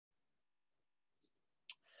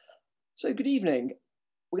So good evening.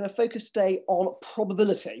 We're going to focus today on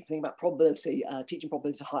probability, thinking about probability, teaching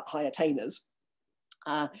probability to high attainers.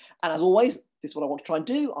 And as always, this is what I want to try and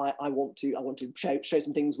do. I want to show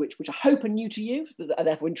some things which I hope are new to you, are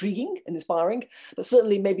therefore intriguing and inspiring. But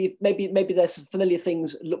certainly, maybe there's some familiar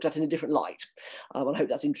things looked at in a different light. And I hope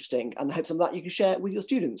that's interesting, and I hope some of that you can share with your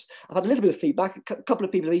students. I've had a little bit of feedback. A couple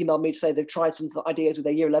of people have emailed me to say they've tried some ideas with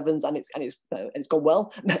their year 11s and it's gone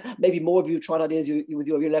well. Maybe more of you have tried ideas with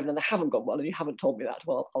your year 11 and they haven't gone well, and you haven't told me that.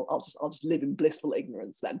 Well, I'll just live in blissful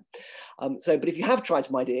ignorance then. But if you have tried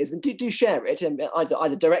some ideas, then do share it, and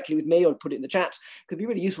either directly with me or put it in the chat. It could be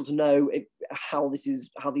really useful to know how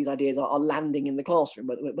these ideas are landing in the classroom,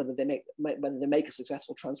 whether they make a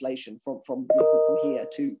successful translation from here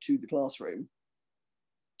to the classroom.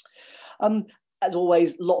 As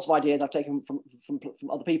always, lots of ideas I've taken from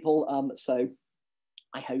other people, so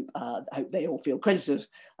I hope they all feel credited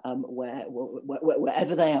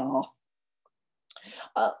wherever they are.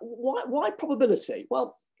 Why probability?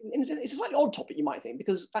 Well, it's a slightly odd topic, you might think,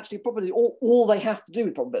 because actually probability, all they have to do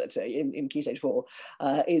with probability in Key Stage 4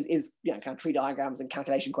 is kind of tree diagrams and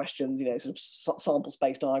calculation questions, sort of sample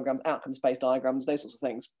space diagrams, outcome space diagrams, those sorts of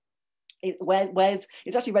things. Whereas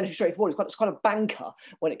it's actually relatively straightforward. It's quite a banker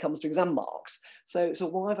when it comes to exam marks. So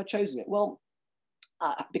why have I chosen it? Well,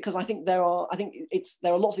 because I think there are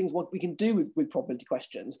lots of things what we can do with probability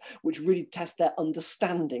questions which really test their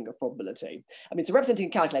understanding of probability. I mean, so representing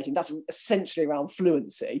and calculating, that's essentially around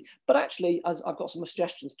fluency, but actually, as I've got some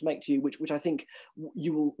suggestions to make to you, which I think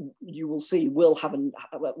you will see will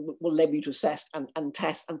enable you to assess and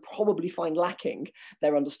test and probably find lacking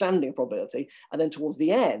their understanding of probability. And then towards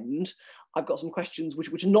the end, I've got some questions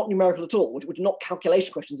which are not numerical at all, which are not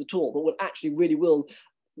calculation questions at all, but will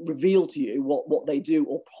reveal to you what they do,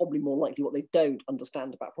 or probably more likely what they don't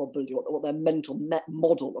understand about probability, what their mental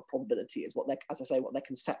model of probability is, what their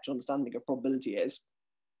conceptual understanding of probability is.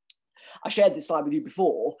 I shared this slide with you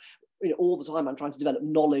before. All the time I'm trying to develop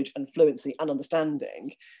knowledge and fluency and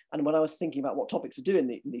understanding. And when I was thinking about what topics to do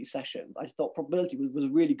in these sessions, I thought probability was a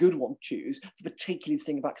really good one to choose, for particularly this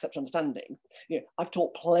thing about conceptual understanding. I've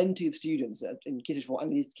taught plenty of students in Key Stage 4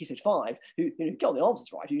 and Key Stage 5 who got the answers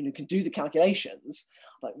right, who can do the calculations,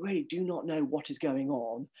 but really do not know what is going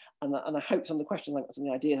on. And I hope some of the questions, some of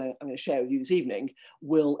the ideas I'm going to share with you this evening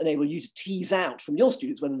will enable you to tease out from your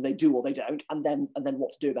students whether they do or they don't, and then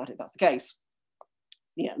what to do about it if that's the case.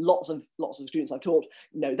 Lots of students I've taught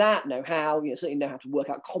know how, certainly know how to work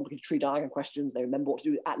out complicated tree diagram questions. They remember what to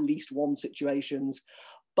do with at least one situations,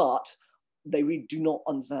 but they really do not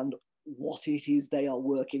understand what it is they are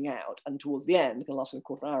working out. And towards the end, going to last a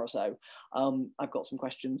quarter of an hour or so, I've got some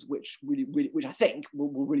questions which I think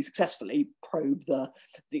will really successfully probe the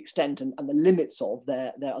extent and the limits of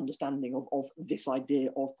their understanding of this idea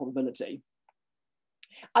of probability.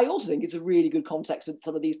 I also think it's a really good context for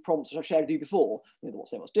some of these prompts that I've shared with you before.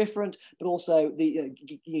 What's so much different, but also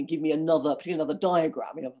give me another diagram.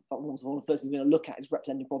 One of the first things we're going to look at is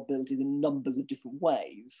representing probabilities in numbers of different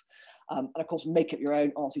ways. And of course, make up your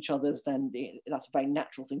own, answer each other's. Then that's a very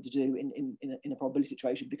natural thing to do in a probability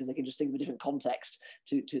situation, because they can just think of a different context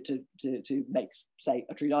to make, say,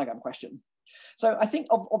 a tree diagram question. So I think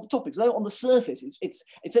of the topics, though on the surface, it's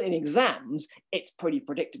certainly in exams, it's pretty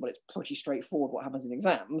predictable, it's pretty straightforward what happens in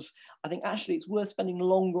exams. I think actually it's worth spending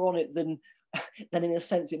longer on it than in a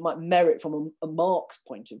sense it might merit from a marks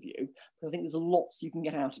point of view, because I think there's lots you can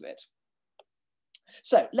get out of it.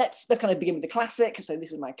 So let's kind of begin with the classic. So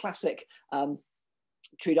this is my classic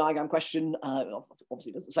tree diagram question.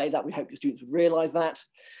 Obviously it doesn't say that. We hope your students would realise that.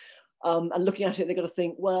 And looking at it, they've got to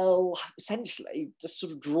think, well, essentially, just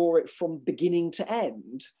sort of draw it from beginning to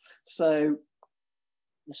end. So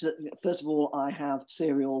first of all, I have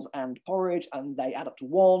cereals and porridge, and they add up to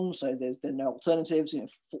 1. So there's no alternatives.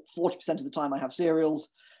 40% of the time I have cereals,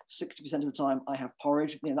 60% of the time I have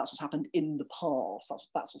porridge. That's what's happened in the past.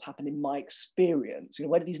 That's what's happened in my experience.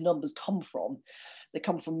 Where do these numbers come from? They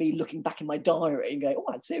come from me looking back in my diary and going, oh,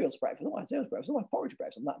 I had cereals for breakfast, oh, I had cereals for breakfast, oh, I had porridge for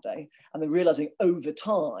breakfast on that day. And then realizing over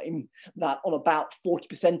time that on about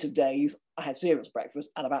 40% of days, I had cereals for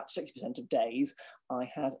breakfast, and about 60% of days, I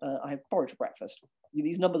had porridge for breakfast.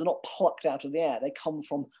 These numbers are not plucked out of the air. They come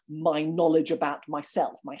from my knowledge about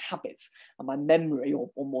myself, my habits, and my memory, or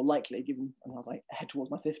more likely, given as I head towards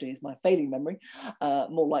my 50s, my failing memory,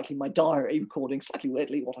 more likely my diary recording slightly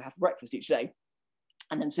weirdly what I have for breakfast each day.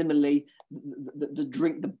 And then similarly,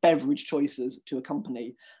 the beverage choices to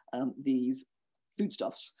accompany these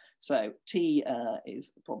foodstuffs. So tea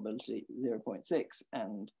is probability 0.6,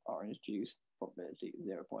 and orange juice probability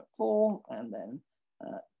 0.4, and then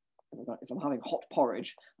if I'm having hot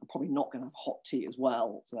porridge, I'm probably not going to have hot tea as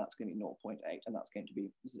well. So that's going to be 0.8, and that's going to be,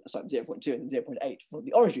 sorry, 0.2 and 0.8 for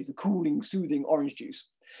the orange juice, the cooling, soothing orange juice.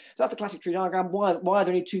 So that's the classic tree diagram. Why are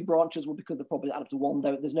there only 2 branches? Well, because the probability add up to 1,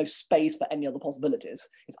 though there's no space for any other possibilities.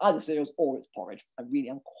 It's either cereals or it's porridge. I really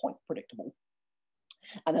am quite predictable.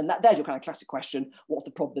 And then there's your kind of classic question: what's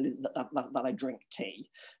the probability that I drink tea?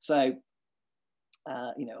 So,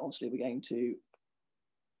 obviously we're going to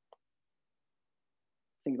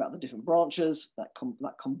think about the different branches that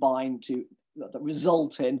combine that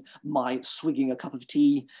result in my swigging a cup of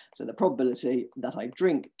tea. So the probability that I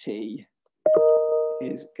drink tea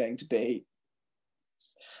is going to be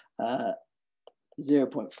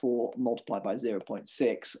 0.4 multiplied by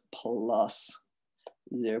 0.6 plus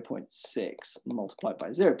 0.6 multiplied by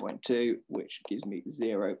 0.2, which gives me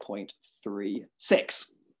 0.36.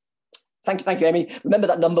 Thank you, Amy. Remember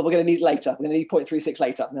that number, we're going to need it later. We're going to need 0.36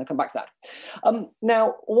 later. I'm going to come back to that.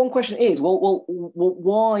 Now, one question is, well,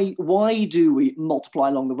 why do we multiply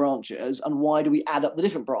along the branches, and why do we add up the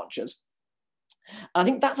different branches? I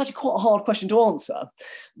think that's actually quite a hard question to answer.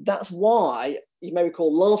 That's why, you may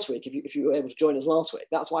recall last week, if you were able to join us last week,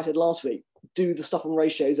 that's why I said last week, do the stuff on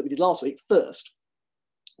ratios that we did last week first.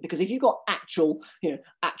 Because if you've got actual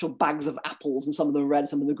bags of apples, and some of them are red,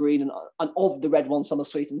 some of them are green, and of the red ones, some are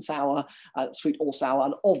sweet and sour, sweet or sour,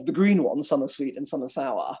 and of the green ones, some are sweet and some are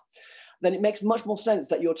sour, then it makes much more sense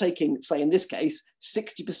that you're taking, say in this case,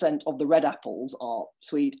 60% of the red apples are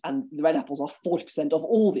sweet, and the red apples are 40% of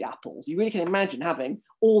all the apples. You really can imagine having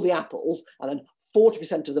all the apples, and then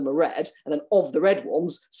 40% of them are red, and then of the red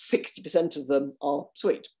ones, 60% of them are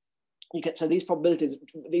sweet. So these probabilities,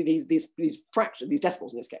 these fractions, these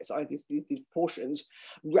decimals in this case, sorry, these portions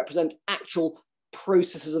represent actual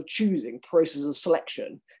processes of choosing, processes of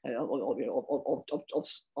selection,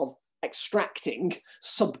 of extracting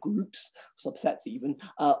subgroups, subsets even,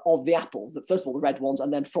 of the apples. That first of all the red ones,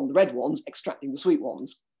 and then from the red ones extracting the sweet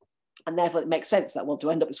ones. And therefore it makes sense that, well, to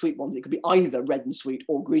end up with sweet ones, it could be either red and sweet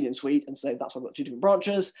or green and sweet. And so that's why I've got 2 different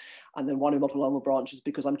branches. And then one multiple along the branches,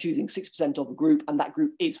 because I'm choosing 6% of a group, and that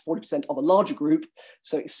group is 40% of a larger group.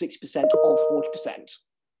 So it's 60% of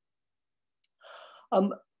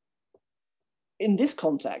 40%. In this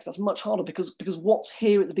context, that's much harder because what's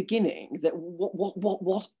here at the beginning? That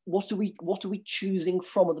what are we choosing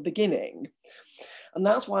from at the beginning? And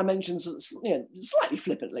that's why I mentioned, slightly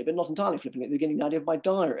flippantly, but not entirely flippantly, at the beginning, the idea of my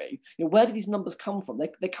diary. Where do these numbers come from?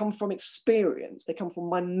 They come from experience. They come from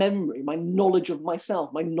my memory, my knowledge of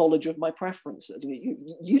myself, my knowledge of my preferences.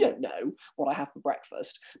 You don't know what I have for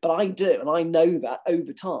breakfast, but I do, and I know that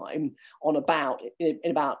over time, in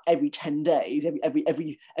about every 10 days,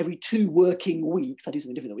 every 2 working weeks, I do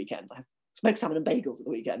something different the weekend. I have smoked salmon and bagels at the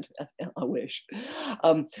weekend. I wish.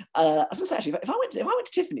 I was going to say, actually, if I went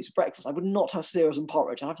to Tiffany's for breakfast, I would not have cereals and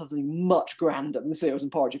porridge. I'd have to have something much grander than cereals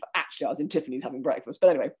and porridge if actually I was in Tiffany's having breakfast.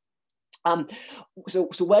 But anyway, so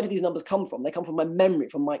where do these numbers come from? They come from my memory,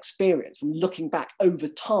 from my experience, from looking back over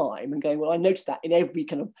time and going, well, I noticed that in every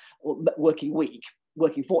kind of working week,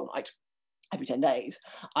 working fortnight, every 10 days,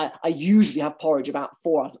 I usually have porridge about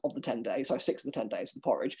 4 of the 10 days, so 6 of the 10 days of the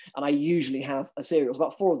porridge, and I usually have a cereals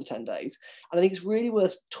about 4 of the 10 days. And I think it's really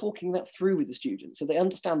worth talking that through with the students so they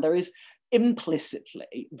understand there is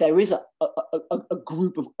implicitly, there is a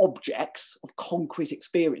group of objects, of concrete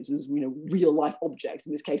experiences, real life objects,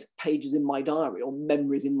 in this case, pages in my diary or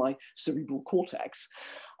memories in my cerebral cortex,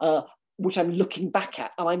 which I'm looking back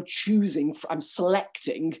at, and I'm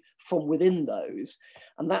selecting from within those.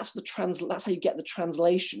 And that's that's how you get the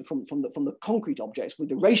translation from the concrete objects with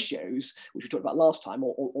the ratios, which we talked about last time,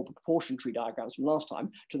 or the proportion tree diagrams from last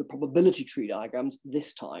time, to the probability tree diagrams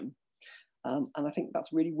this time. And I think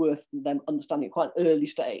that's really worth them understanding at quite an early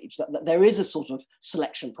stage, that there is a sort of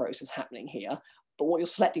selection process happening here, but what you're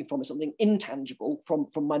selecting from is something intangible from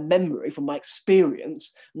my memory, from my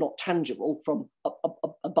experience, not tangible from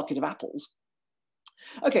a bucket of apples.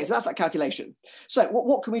 Okay, so that's that calculation. So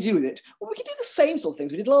what can we do with it? Well, we can do the same sort of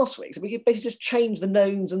things we did last week. So we can basically just change the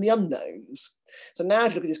knowns and the unknowns. So now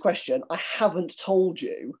if you look at this question, I haven't told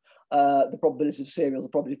you the probabilities of cereals, the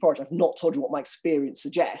probability of porridge. I've not told you what my experience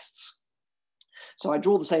suggests. So I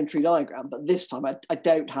draw the same tree diagram, but this time I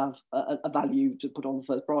don't have a value to put on the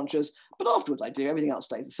first branches, but afterwards I do. Everything else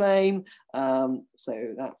stays the same.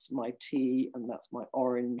 So that's my T, and that's my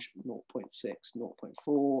orange, 0.6,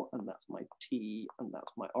 0.4, and that's my T, and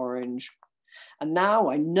that's my orange. And now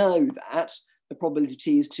I know that the probability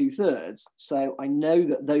T is 2/3. So I know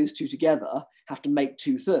that those two together have to make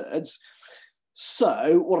 2/3.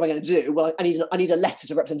 So what am I going to do? Well, I need a letter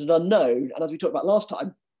to represent an unknown. And as we talked about last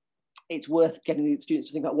time, it's worth getting the students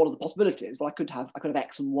to think about what are the possibilities. Well, I could have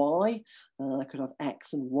X and Y. I could have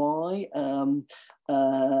X and Y.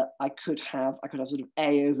 I could have sort of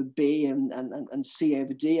A over B and C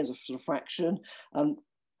over D as a sort of fraction.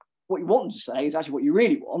 What you want to say is actually what you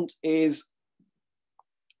really want is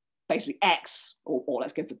basically X, or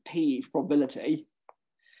let's go for P for probability.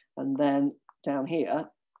 And then down here,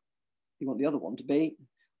 you want the other one to be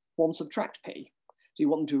 1 subtract P. So you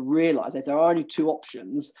want them to realize that if there are only two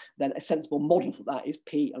options, then a sensible model for that is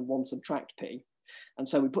P and 1 subtract P. And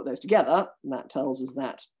so we put those together, and that tells us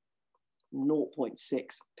that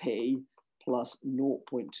 0.6 P plus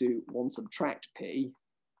 0.2 1 subtract P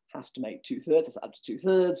has to make 2/3. That's up to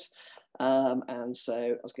 2/3. And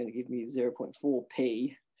so that's going to give me 0.4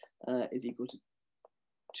 P is equal to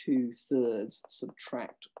 2/3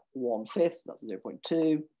 subtract 1/5. That's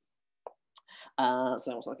 0.2.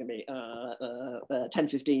 So what's that going to be?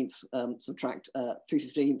 10/15 subtract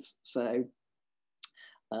 3/15. So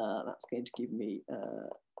that's going to give me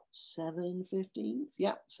 7/15.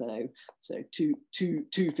 Yeah. So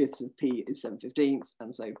 2/5 of P is 7/15,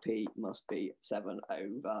 and so P must be 7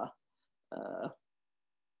 over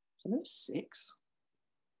 6.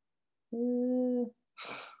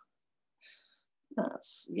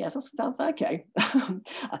 That's okay.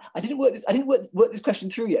 I didn't work this question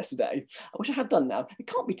through yesterday. I wish I had done now. It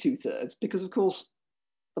can't be 2/3 because, of course,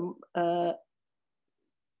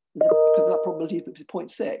 because that probability is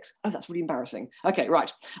 0.6. Oh, that's really embarrassing. Okay,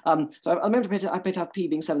 right. So I remember I better have P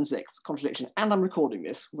being 7/6, contradiction, and I'm recording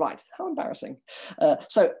this. Right, how embarrassing.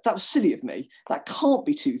 So that was silly of me. That can't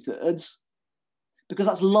be 2/3 because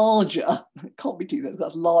that's larger. It can't be 2/3,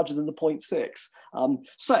 that's larger than the 0.6.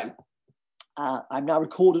 So I'm now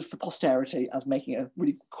recorded for posterity as making a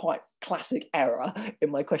really quite classic error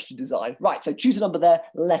in my question design. Right, so choose a number there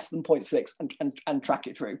less than 0.6 and track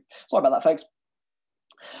it through. Sorry about that, folks.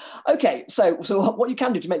 Okay, so what you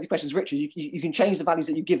can do to make the questions richer is you can change the values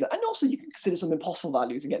that you give them, and also you can consider some impossible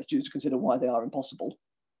values and get students to consider why they are impossible.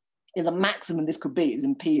 In the maximum this could be is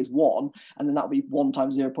in P is 1, and then that would be 1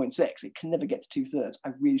 times 0.6. It can never get to 2/3. I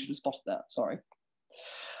really should have spotted that, sorry.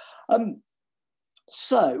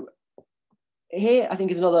 So here I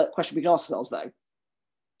think is another question we can ask ourselves though.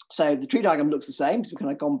 So the tree diagram looks the same, so we've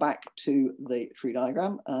kind of gone back to the tree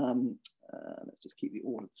diagram. Let's just keep the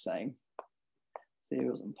order the same.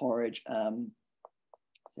 Cereals and porridge,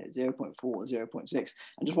 so 0.4, 0.6.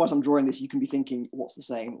 And just whilst I'm drawing this, you can be thinking, what's the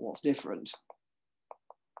same, what's different?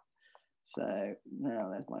 So now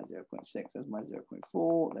there's my 0.6, there's my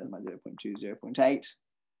 0.4, there's my 0.2, 0.8.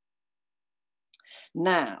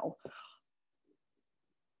 Now,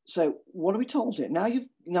 so what are we told here? Now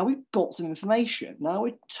we've got some information. Now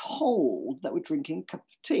we're told that we're drinking a cup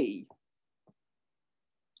of tea.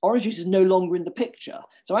 Orange juice is no longer in the picture.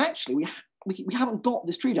 So actually we haven't got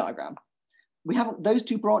this tree diagram. We haven't, those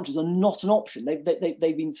two branches are not an option.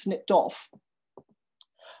 They've been snipped off.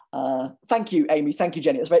 Thank you, Amy. Thank you,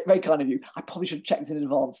 Jenny. That's very, very kind of you. I probably should have checked this in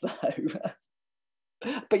advance though.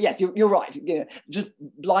 But yes, you're right. You know, just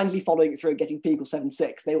blindly following it through and getting P equals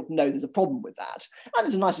 7/6, they all know there's a problem with that. And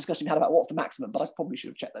there's a nice discussion we had about what's the maximum, but I probably should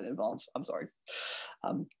have checked that in advance. I'm sorry.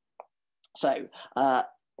 So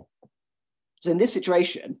in this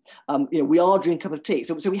situation, we are drinking a cup of tea.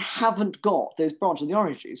 So we haven't got those branches of the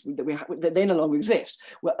orange juice. They no longer exist.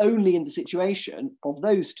 We're only in the situation of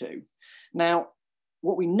those two. Now,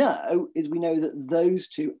 what we know is we know that those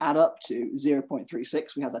two add up to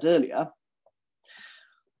 0.36. We had that earlier.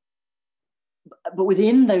 But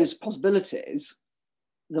within those possibilities,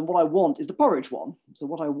 then what I want is the porridge one. So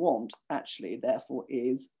what I want actually, therefore,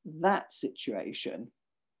 is that situation.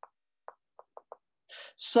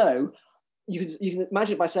 So you can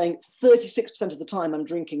imagine it by saying 36% of the time I'm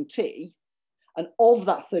drinking tea, and of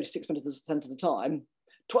that 36% of the time,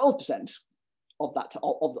 12%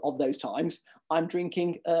 of those times I'm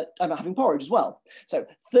drinking, I'm having porridge as well. So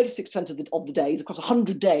 36% of the days across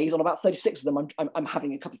 100 days, on about 36 of them, I'm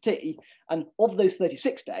having a cup of tea, and of those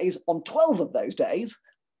 36 days, on 12 of those days,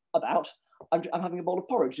 I'm having a bowl of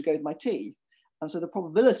porridge to go with my tea, and so the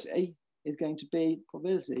probability is going to be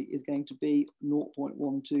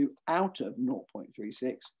 0.12 out of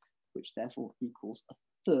 0.36, which therefore equals a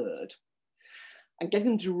third. And getting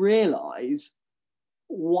them to realise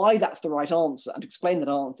why that's the right answer and to explain that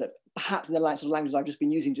answer, perhaps in the sort of language I've just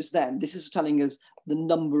been using just then. This is telling us the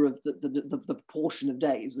number of the proportion of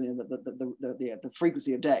days, the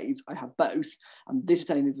frequency of days I have both, and this is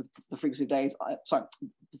telling me the frequency of days.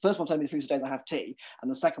 The first one telling me the frequency of days I have tea,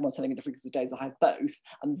 and the second one telling me the frequency of days I have both,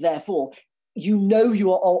 and therefore you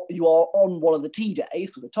are on one of the tea days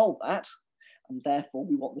because we're told that, and therefore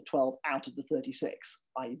we want the 12 out of the 36,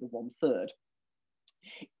 i.e. the 1/3.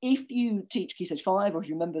 If you teach Key Stage 5, or if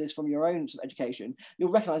you remember this from your own sort of education,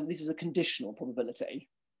 you'll recognize that this is a conditional probability.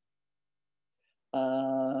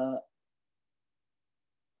 Oh,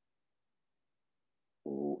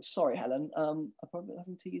 sorry, Helen. A probability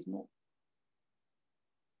having T is not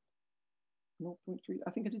 0.3.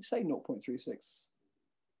 I think I did say 0.36.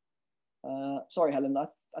 Sorry, Helen. I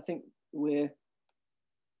think we're.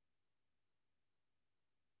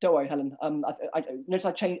 Don't worry, Helen. I notice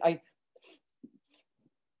I changed. I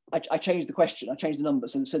changed the question. I changed the number.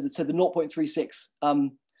 So the 0.36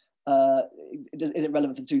 isn't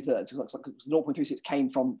relevant for the 2/3 because 0.36 came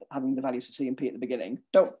from having the values for C and P at the beginning.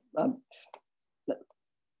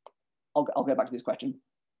 I'll go back to this question.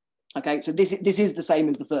 Okay, so this is the same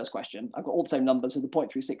as the first question. I've got all the same numbers, so the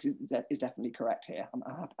 0.36 is definitely correct here.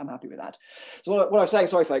 I'm happy with that. So what I was saying,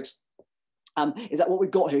 sorry folks, is that what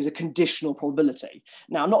we've got here is a conditional probability.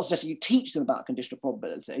 Now, I'm not suggesting you teach them about conditional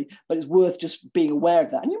probability, but it's worth just being aware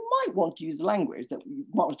of that. And you might want to use the language that you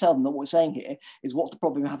might want to tell them that what we're saying here is what's the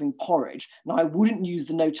problem of having porridge. Now, I wouldn't use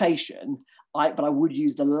the notation, but I would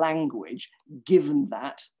use the language, given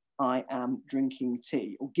that I am drinking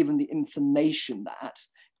tea, or given the information that,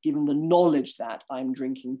 given the knowledge that I'm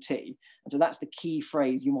drinking tea. And so that's the key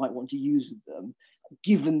phrase you might want to use with them.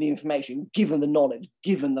 Given the information, given the knowledge,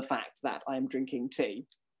 given the fact that I am drinking tea.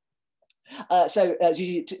 I'm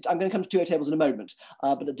going to come to 2A tables in a moment,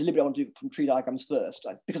 but deliberately I want to do from tree diagrams first,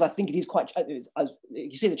 because I think it is quite, as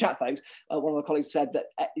you see in the chat, folks, one of my colleagues said that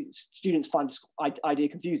students find this idea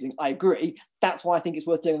confusing. I agree. That's why I think it's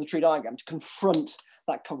worth doing on the tree diagram, to confront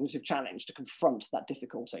that cognitive challenge, to confront that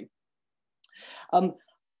difficulty.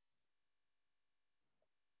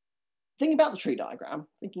 Thinking about a tree diagram,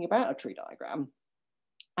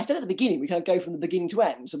 I said at the beginning, we kind of go from the beginning to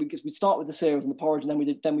end. So we start with the cereals and the porridge, and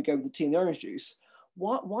then we go with the tea and the orange juice.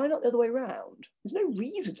 Why not the other way around? There's no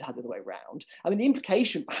reason to have the other way around. I mean, the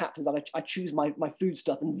implication perhaps is that I choose my food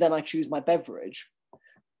stuff and then I choose my beverage.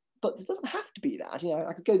 But it doesn't have to be that. You know,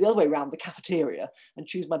 I could go the other way around the cafeteria and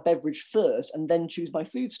choose my beverage first and then choose my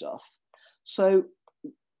food stuff. So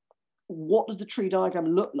what does the tree diagram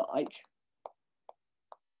look like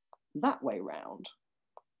that way round,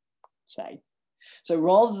 say? So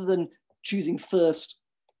rather than choosing first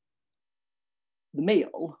the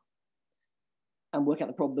meal and work out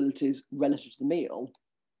the probabilities relative to the meal,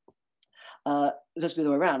 let's do the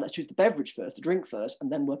other way around. Let's choose the beverage first, the drink first,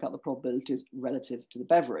 and then work out the probabilities relative to the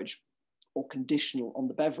beverage, or conditional on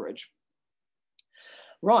the beverage.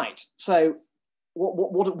 Right, so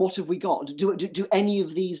what have we got? Do any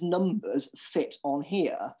of these numbers fit on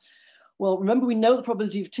here? Well, remember, we know the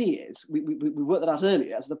probability of T is, we worked that out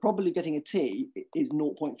earlier, so the probability of getting a T is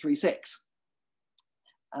 0.36.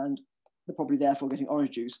 And the probability, therefore, of getting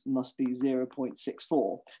orange juice must be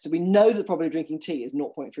 0.64. So we know that the probability of drinking tea is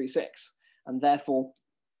 0.36, and therefore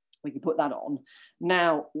we can put that on.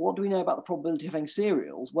 Now, what do we know about the probability of having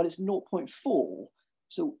cereals? Well, it's 0.4.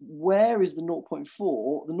 So where is the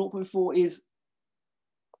 0.4? The 0.4 is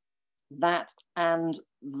that and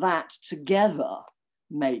that together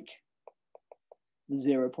make the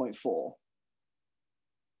 0.4.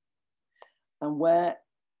 And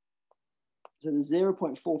so the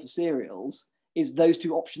 0.4 for cereals is those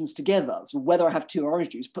two options together. So whether I have two orange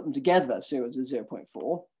juice, put them together, cereals is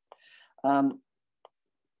 0.4.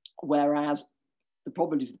 Whereas the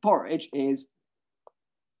probability for the porridge is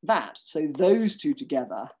that. So those two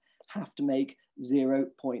together have to make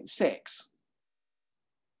 0.6.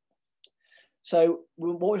 So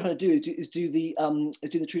what we're trying to do is do the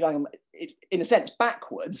tree diagram in a sense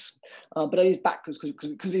backwards, but only backwards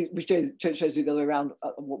because we chose the other way around,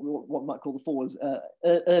 what we might call the forwards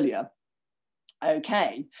earlier.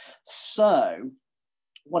 Okay, so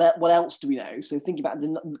what else do we know? So thinking about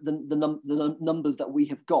the numbers that we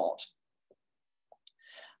have got.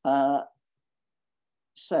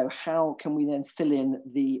 So how can we then fill in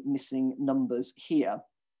the missing numbers here?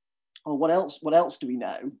 Or what else do we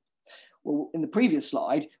know? Well, in the previous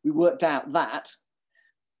slide, we worked out that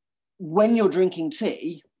when you're drinking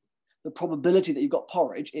tea, the probability that you've got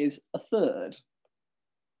porridge is 1/3.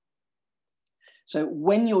 So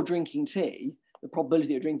when you're drinking tea, the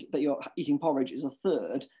probability that you're eating porridge is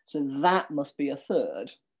 1/3. So that must be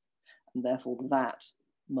 1/3. And therefore that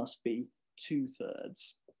must be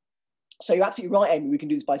 2/3. So you're absolutely right, Amy, we can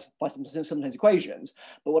do this by some simultaneous equations,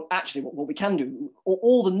 but what we can do,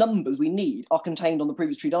 all the numbers we need are contained on the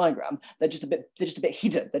previous tree diagram. They're just a bit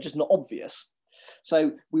hidden, they're just not obvious.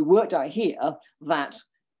 So we worked out here that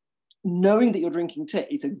knowing that you're drinking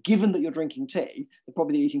tea, so given that you're drinking tea, the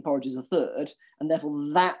probability of eating porridge is a third, and therefore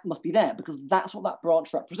that must be there because that's what that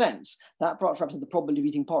branch represents. That branch represents the probability of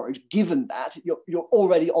eating porridge, given that you're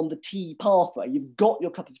already on the tea pathway. You've got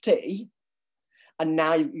your cup of tea, and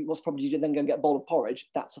now what's probably you then go and get a bowl of porridge.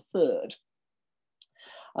 That's a third.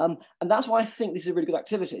 And that's why I think this is a really good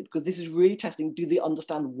activity, because this is really testing, do they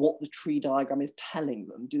understand what the tree diagram is telling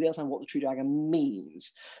them? Do they understand what the tree diagram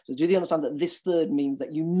means? So do they understand that this third means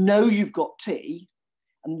that you know you've got tea,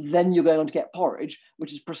 and then you're going on to get porridge,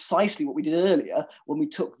 which is precisely what we did earlier when we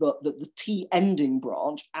took the tea ending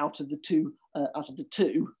branch out of the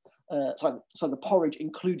the porridge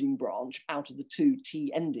including branch out of the two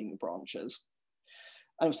tea ending branches.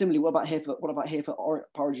 And similarly, what about here for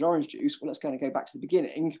porridge and orange juice? Well, let's kind of go back to the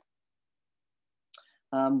beginning.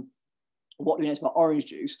 What do we know about orange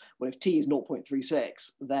juice? Well, if T is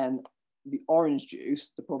 0.36, then the orange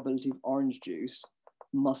juice, the probability of orange juice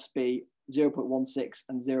must be 0.16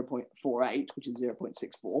 and 0.48, which is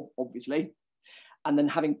 0.64, obviously. And then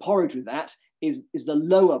having porridge with that is the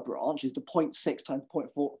lower branch, is the 0.6 times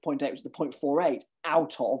 0.8, which is the 0.48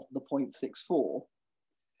 out of the 0.64.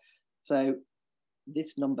 So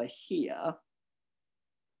this number here,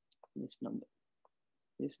 this number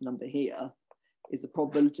here is the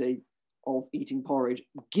probability of eating porridge,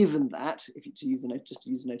 given that, if you just to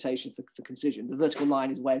use the notation for concision, the vertical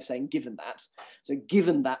line is a way of saying given that. So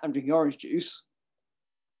given that I'm drinking orange juice,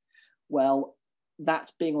 well,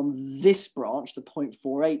 that's being on this branch, the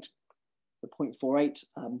 0.48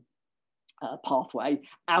 pathway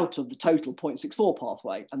out of the total 0.64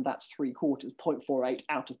 pathway, and that's 3/4. 0.48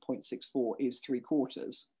 out of 0.64 is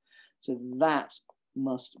 3/4. So that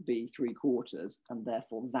must be 3/4, and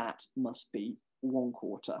therefore that must be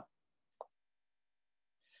 1/4.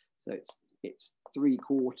 So it's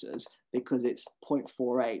 3/4 because it's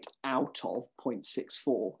 0.48 out of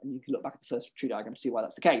 0.64, and you can look back at the first tree diagram to see why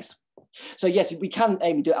that's the case. So yes, we can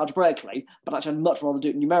aim to do it algebraically, but actually I'd much rather do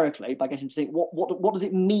it numerically by getting to think, what does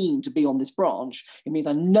it mean to be on this branch? It means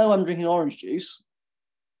I know I'm drinking orange juice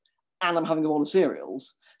and I'm having a bowl of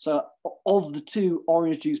cereals. So of the two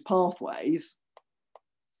orange juice pathways,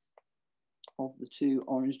 I'm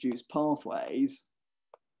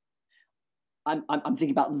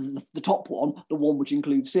thinking about the top one, the one which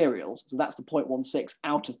includes cereals. So that's the 0.16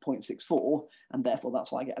 out of 0.64, and therefore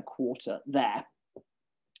that's why I get 1/4 there.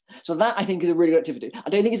 So that I think is a really good activity. I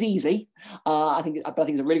don't think it's easy, but I think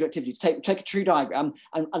it's a really good activity to take a tree diagram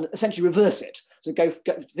and essentially reverse it. So think of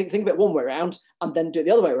it one way around and then do it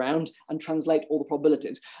the other way around and translate all the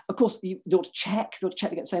probabilities. Of course, you ought to check to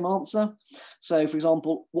get the same answer. So for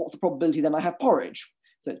example, what's the probability then I have porridge?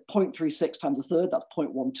 So it's 0.36 times a third, that's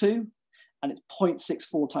 0.12. And it's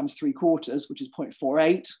 0.64 times 3/4, which is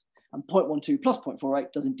 0.48. And 0.12 plus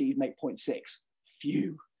 0.48 does indeed make 0.6.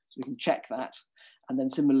 Phew. So we can check that. And then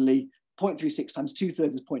similarly, 0.36 times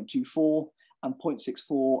 2/3 is 0.24, and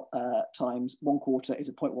 0.64 times 1/4 is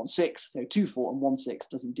a 0.16. So 24 and 1/6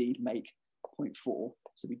 does indeed make 0.4.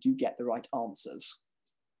 So we do get the right answers.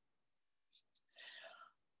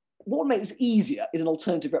 What would make this easier is an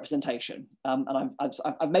alternative representation, and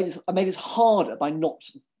I've made this harder by not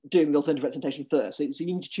doing the alternative representation first. So you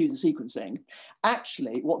need to choose the sequencing.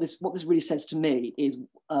 Actually, what this really says to me is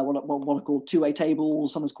what are called two-way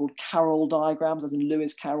tables. Sometimes called Carroll diagrams, as in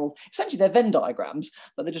Lewis Carroll. Essentially, they're Venn diagrams,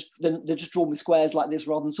 but they're just drawn with squares like this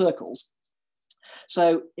rather than circles.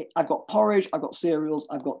 So I've got porridge, I've got cereals,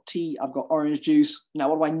 I've got tea, I've got orange juice. Now,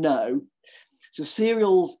 what do I know? So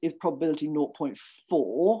cereals is probability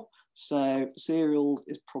 0.4. So cereals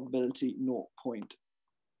is probability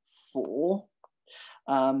 0.4.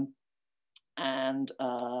 And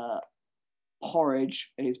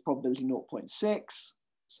porridge is probability 0.6.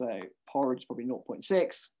 So porridge is probably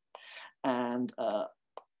 0.6. And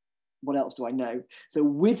what else do I know? So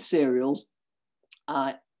with cereals,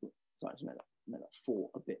 sorry, to make that 4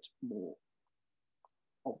 a bit more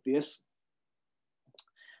obvious.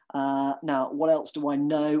 Now, what else do I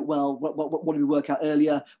know? Well, what did we work out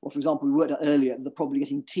earlier? Well, for example, we worked out earlier that probably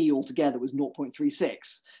getting T altogether was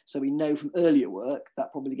 0.36. So we know from earlier work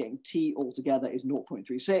that probably getting T altogether is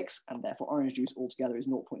 0.36, and therefore orange juice altogether is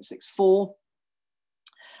 0.64.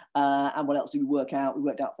 And what else did we work out? We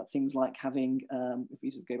worked out that things like having, if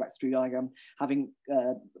we sort of go back to the tree diagram, having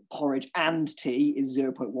porridge and tea is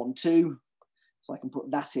 0.12. So I can put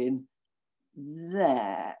that in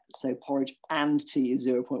there. So porridge and tea is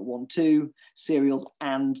 0.12, cereals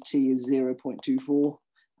and tea is 0.24,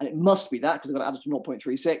 and it must be that because I've got to add it to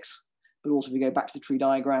 0.36. But also if we go back to the tree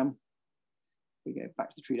diagram,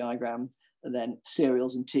 and then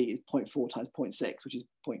cereals and tea is 0.4 times 0.6, which is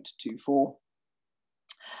 0.24.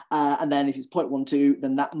 And then if it's 0.12,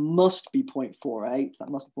 then that must be 0.48. That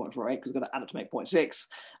must be 0.48 because we've got to add it to make 0.6.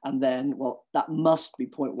 And then, well, that must be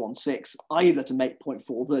 0.16, either to make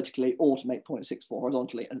 0.4 vertically or to make 0.64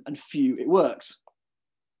 horizontally. And phew, it works.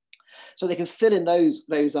 So they can fill in those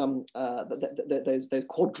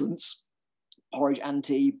quadrants: porridge and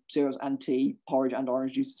tea, cereals and tea, porridge and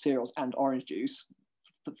orange juice, cereals and orange juice.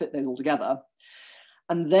 Fit those all together.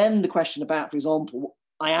 And then the question about, for example,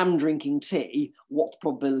 I am drinking tea, what's the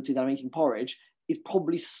probability that I'm eating porridge, is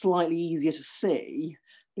probably slightly easier to see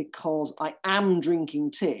because I am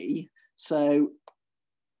drinking tea. So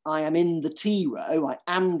I am in the tea row, I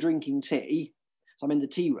am drinking tea. So I'm in the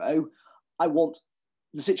tea row. I want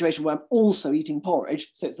the situation where I'm also eating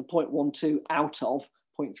porridge. So it's the 0.12 out of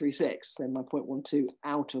 0.36. Then my 0.12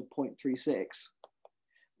 out of 0.36,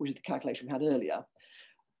 which is the calculation we had earlier.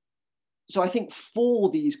 So I think for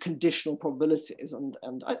these conditional probabilities, and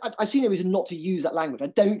I see no reason not to use that language. I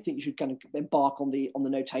don't think you should kind of embark on the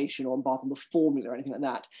notation or embark on the formula or anything like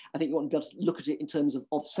that. I think you want to be able to look at it in terms of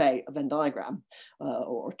say, a Venn diagram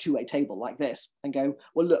or a two-way table like this and go,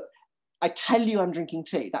 well, look, I tell you I'm drinking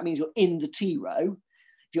tea. That means you're in the tea row.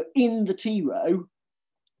 If you're in the tea row,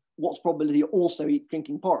 what's the probability you're also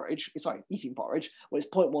eating porridge? Well, it's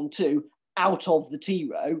 0.12 out of the tea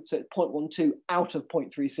row, so it's 0.12 out of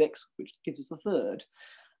 0.36, which gives us the third.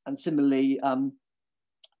 And similarly,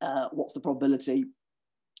 what's the probability,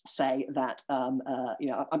 say that you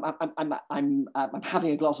know, I'm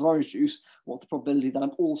having a glass of orange juice? What's the probability that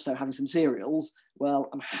I'm also having some cereals? Well,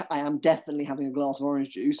 I am definitely having a glass of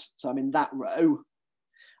orange juice, so I'm in that row,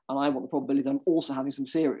 and I want the probability that I'm also having some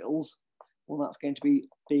cereals. Well, that's going to be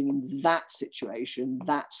being in that situation,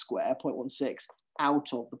 that square, 0.16,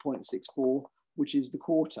 out of the 0.64, which is the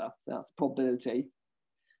quarter. So that's the probability.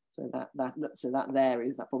 So that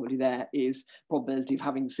probability there is probability of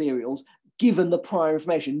having cereals, given the prior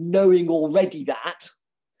information, knowing already that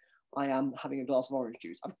I am having a glass of orange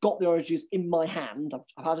juice. I've got the orange juice in my hand.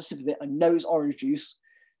 I've had a sip of it. I know it's orange juice.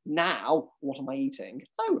 Now, what am I eating?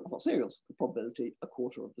 Oh, I've got cereals. The probability a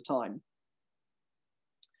quarter of the time.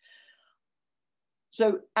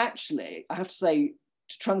 So actually, I have to say,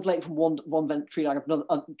 to translate from one Venn tree diagram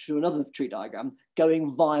to another tree diagram,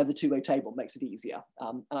 going via the two-way table makes it easier.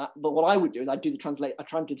 But what I would do is I try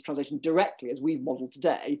and do the translation directly as we've modeled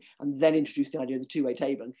today, and then introduce the idea of the two-way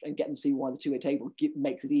table and get them to see why the two-way table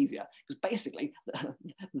makes it easier. Because basically,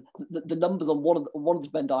 the numbers on one of the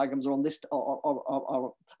Venn diagrams are on this,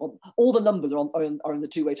 all the numbers are in the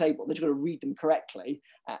two-way table. They're just going to read them correctly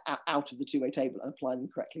out of the two-way table and apply them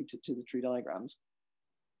correctly to the tree diagrams.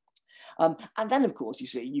 And then, of course, you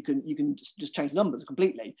see, you can just change the numbers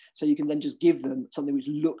completely. So you can then just give them something which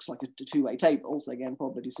looks like a two-way table. So again,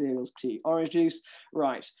 probability cereals, tea, orange juice.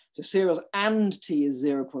 Right. So cereals and tea is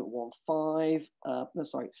 0.15. No,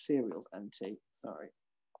 sorry, cereals and tea. Sorry.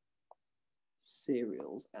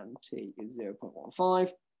 Cereals and tea is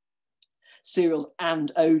 0.15. Cereals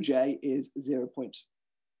and OJ is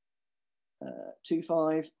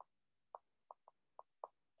 0.25.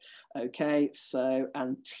 Okay, so,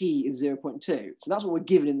 and T is 0.2. So that's what we're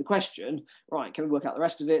given in the question. Right, can we work out the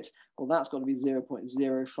rest of it? Well, that's got to be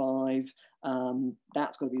 0.05.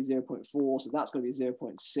 That's got to be 0.4. So that's got to be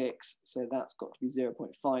 0.6. So that's got to be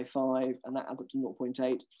 0.55. And that adds up to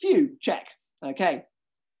 0.8. Phew, check. Okay.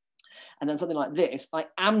 And then something like this, I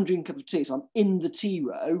am drinking a cup of tea. So I'm in the tea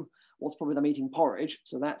row. What's probably I'm eating porridge.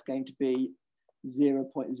 So that's going to be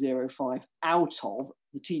 0.05 out of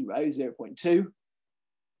the tea row, 0.2.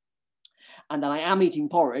 And then I am eating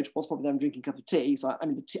porridge. What's probably I'm drinking a cup of tea. So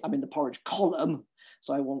I'm in the porridge column.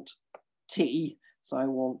 So I want tea. So I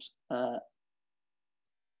want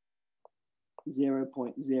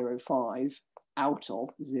 0.05 out of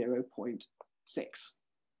 0.6.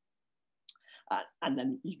 And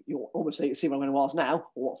then you almost see what I'm going to ask now.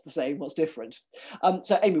 What's the same? What's different?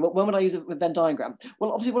 So Amy, when would I use a Venn diagram?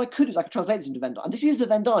 Well, obviously what I could do is I could translate this into Venn diagram. And this is a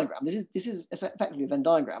Venn diagram. This is effectively a Venn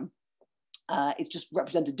diagram. It's just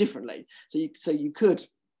represented differently. So you could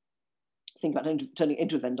think about turning it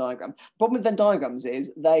into a Venn diagram. The problem with Venn diagrams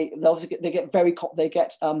is they get very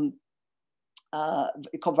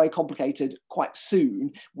complicated quite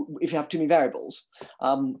soon if you have too many variables.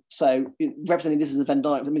 So representing this as a Venn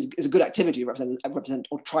diagram is a good activity to represent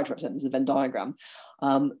or try to represent this as a Venn diagram.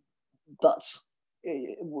 But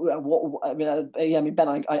Ben,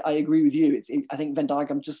 I agree with you. I think Venn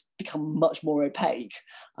diagrams just become much more opaque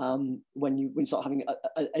when you start having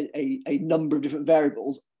a number of different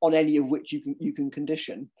variables on any of which you can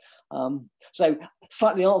condition. So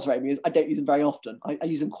slightly the answer, Amy, is I don't use them very often. I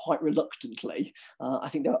use them quite reluctantly. I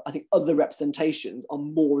think other representations are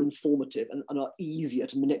more informative and are easier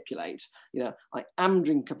to manipulate. I am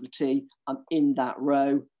drinking a cup of tea. I'm in that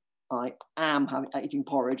row. I am eating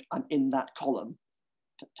porridge. I'm in that column.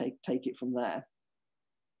 Take it from there.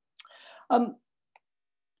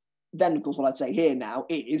 Then, of course, what I'd say here now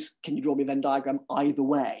is, can you draw me a Venn diagram either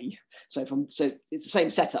way? So it's the same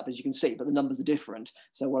setup, as you can see, but the numbers are different.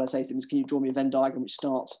 So what I say to them is, can you draw me a Venn diagram which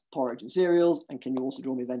starts porridge and cereals? And can you also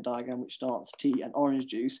draw me a Venn diagram which starts tea and orange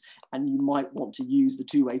juice? And you might want to use the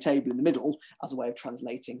two-way table in the middle as a way of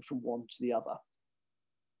translating from one to the other.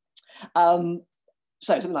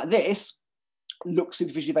 So something like this looks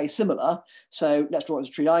superficially very similar. So let's draw it as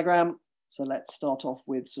a tree diagram. So let's start off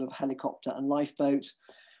with sort of helicopter and lifeboat.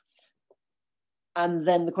 And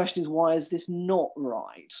then the question is, why is this not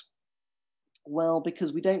right? Well,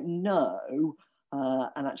 because we don't know,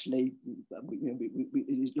 and actually,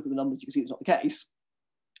 we look at the numbers, you can see it's not the case.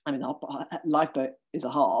 I mean, lifeboat is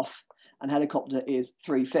a half, and helicopter is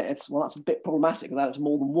 3/5. Well, that's a bit problematic because that's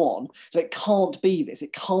more than one. So it can't be this.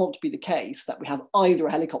 It can't be the case that we have either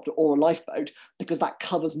a helicopter or a lifeboat, because that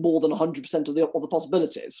covers more than 100% of the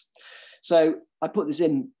possibilities. So I put this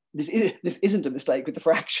in. This isn't a mistake with the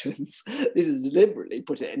fractions. This is deliberately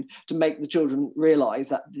put in to make the children realise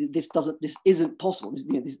that this isn't possible.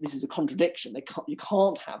 This is a contradiction. You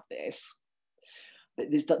can't have this.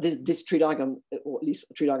 This tree diagram, or at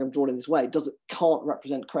least a tree diagram drawn in this way, can't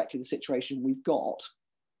represent correctly the situation we've got.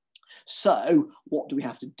 So what do we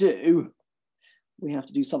have to do? We have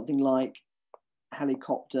to do something like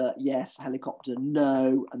helicopter, yes, helicopter,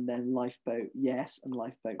 no, and then lifeboat, yes, and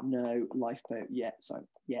lifeboat, no, lifeboat, yes, sorry,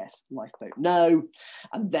 yes, lifeboat, no.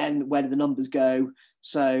 And then where do the numbers go?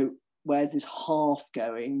 So where's this half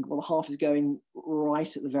going? Well, the half is going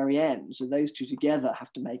right at the very end. So those two together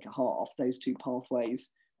have to make a half. Those two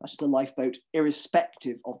pathways, that's just a lifeboat,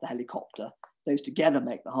 irrespective of the helicopter. Those together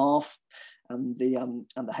make the half, and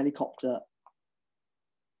the helicopter,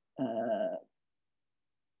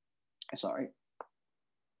 sorry,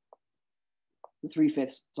 the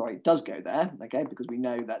 3/5, sorry, does go there, okay, because we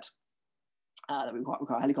know that we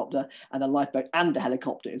require a helicopter, and the lifeboat and the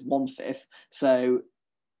helicopter is 1/5. So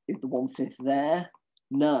is the 1/5 there?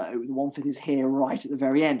 No, the 1/5 is here right at the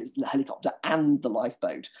very end. It's the helicopter and the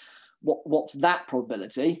lifeboat. What's that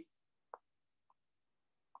probability?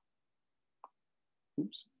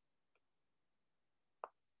 Oops.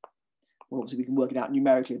 Well, obviously we can work it out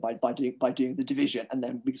numerically by doing the division, and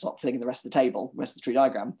then we can start filling in the rest of the table, the rest of the tree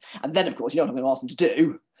diagram. And then, of course, you know what I'm going to ask them to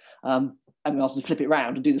do? I'm going to ask them to flip it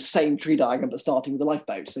around and do the same tree diagram, but starting with the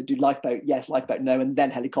lifeboat. So do lifeboat, yes, lifeboat, no, and then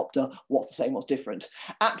helicopter, what's the same, what's different?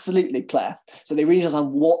 Absolutely, Claire. So they really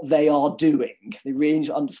understand what they are doing. They really need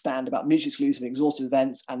to understand about mutually exclusive and exhaustive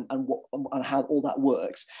events and how all that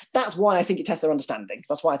works. That's why I think it tests their understanding.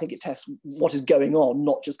 That's why I think it tests what is going on,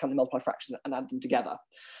 not just can they multiply fractions and add them together.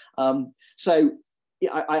 So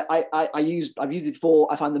yeah, I've used it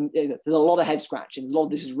before. I find them, there's a lot of head scratching. There's a lot of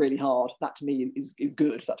this is really hard. That to me is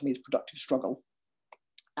good. That to me is productive struggle.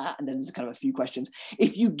 And then there's kind of a few questions.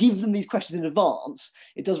 If you give them these questions in advance,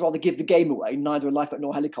 it does rather give the game away. Neither a lifeboat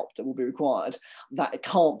nor a helicopter will be required. That it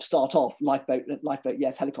can't start off lifeboat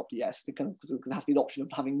yes, helicopter yes. Because there has to be an option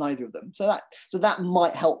of having neither of them. So that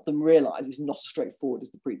might help them realise it's not as straightforward as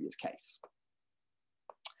the previous case.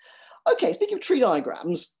 Okay, speaking of tree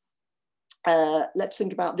diagrams, let's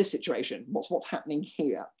think about this situation. What's happening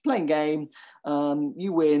here? Playing game,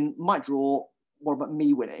 you win, might draw. What about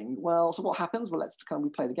me winning? Well, so what happens? Well, let's kind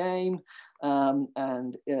of replay the game,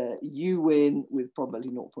 and you win with probability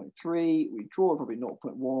 0.3. We draw probably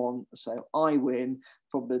 0.1. So I win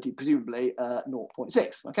probability presumably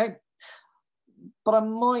 0.6. Okay. But I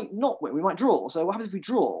might not win. We might draw. So what happens if we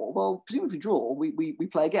draw? Well, presumably if we draw, we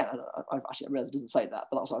play again. I realized it doesn't say that,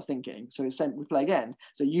 but that's what I was thinking. So it's saying we play again.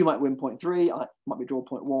 So you might win 0.3. I might be draw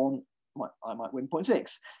 0.1. I might win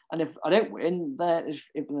 0.6. And if I don't win, then if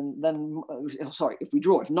we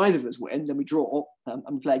draw, if neither of us win, then we draw and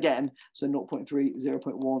we play again. So 0.3,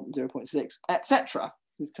 0.1, 0.6, etc.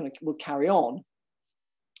 This kind of will carry on.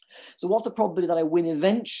 So what's the probability that I win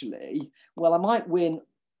eventually? Well, I might win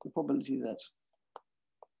the probability that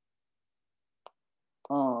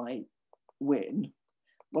I win.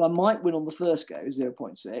 Well, I might win on the first go,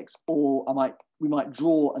 0.6, or we might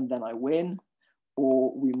draw and then I win,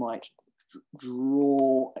 or we might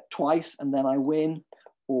draw twice and then I win,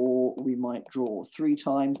 or we might draw 3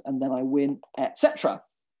 times and then I win, etc.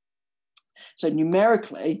 So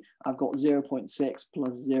numerically, I've got 0.6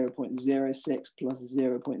 plus 0.06 plus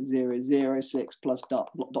 0.006 plus dot,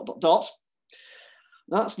 dot, dot, dot, dot.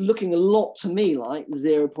 That's looking a lot to me like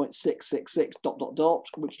 0.666 dot, dot, dot,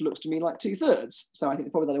 which looks to me like 2/3. So I think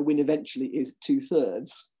the probability that I win eventually is 2/3.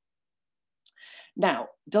 Now,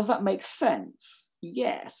 does that make sense?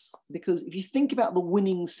 Yes, because if you think about the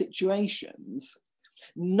winning situations,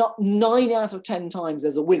 not 9 out of 10 times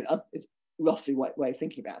there's a winner, is roughly what way of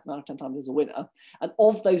thinking about it. 9 out of 10 times there's a winner. And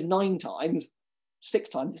of those 9 times, 6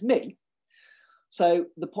 times it's me. So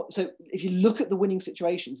if you look at the winning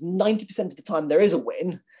situations, 90% of the time there is a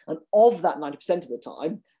win. And of that 90% of the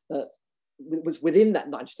time, was within that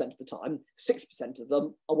 90% of the time, 6% of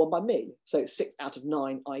them are won by me. So 6 out of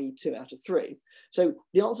 9, i.e. 2 out of 3. So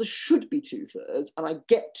the answer should be 2/3, and I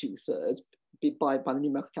get 2/3 by the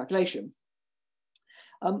numerical calculation.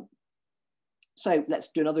 So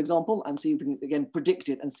let's do another example and see if we can, again, predict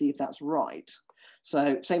it and see if that's right.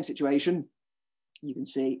 So same situation. You can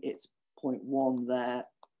see it's 0.1 there,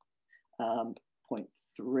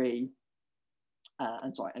 0.3,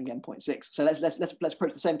 and sorry, and again 0.6. So let's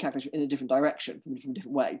approach the same calculation in a different direction, from a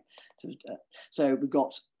different way. So we've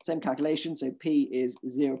got same calculation. So P is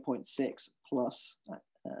 0.6 plus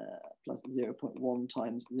 0.1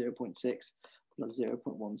 times 0.6 plus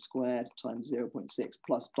 0.1 squared times 0.6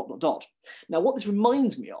 plus dot, dot, dot. Now, what this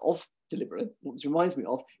reminds me of, deliberately, what this reminds me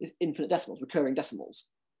of is infinite decimals, recurring decimals.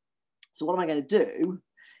 So what am I going to do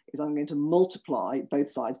is I'm going to multiply both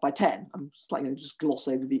sides by 10. I'm slightly going to just gloss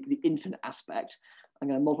over the infinite aspect. I'm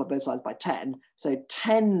going to multiply both sides by 10. So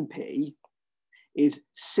 10p is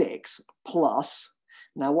 6 plus,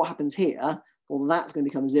 now what happens here? Well, that's going to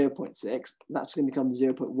become 0.6. That's going to become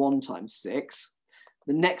 0.1 times 6.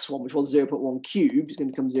 The next one, which was 0.1 cubed, is going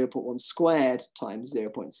to become 0.1 squared times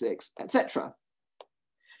 0.6, etc.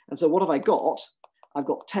 And so what have I got? I've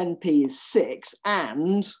got 10p is 6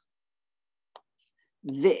 and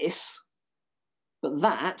this, but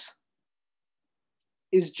that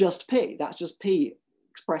is just p. That's just p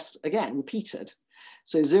expressed again, repeated.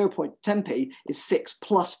 So 0.10p is 6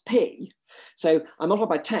 plus p. So I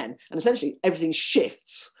multiply by 10, and essentially everything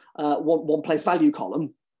shifts one place value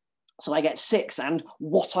column. So I get 6 and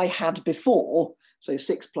what I had before, so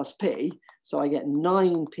 6 plus p. So I get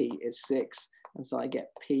 9p is 6, and so I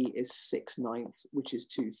get p is 6/9, which is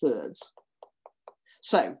 2/3.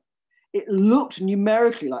 So it looked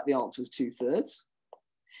numerically like the answer was 2/3.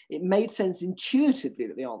 It made sense intuitively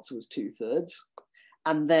that the answer was 2/3.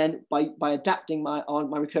 And then by adapting my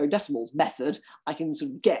recurring decimals method, I can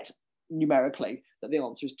sort of get numerically that the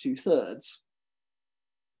answer is 2/3.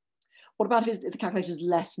 What about if the calculation is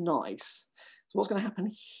less nice? So what's going to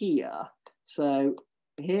happen here? So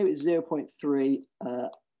here is 0.3,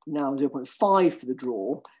 now 0.5 for the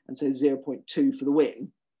draw, and so 0.2 for the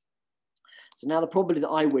win. So now the probability that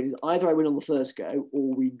I win is either I win on the first go,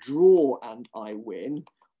 or we draw and I win,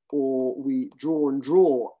 or we draw and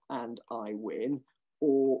draw and I win,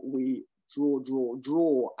 or we draw, draw,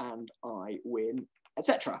 draw and I win,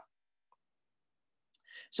 etc.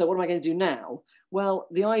 So what am I going to do now? Well,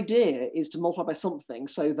 the idea is to multiply by something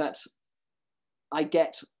so that I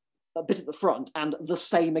get a bit at the front and the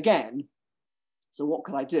same again. So what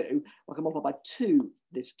could I do? Well, I can multiply by 2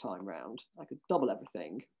 this time round. I could double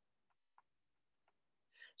everything.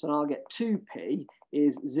 So now I'll get 2p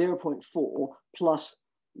is 0.4 plus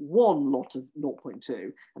 1 lot of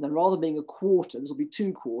 0.2. And then rather than being a quarter, this will be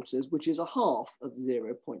 2 quarters, which is a half of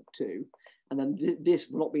 0.2. And then this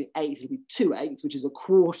will not be an 8, it'll be 2/8, which is a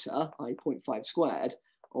quarter, i.e. 0.5 squared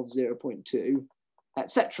of 0.2,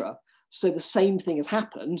 etc. So the same thing has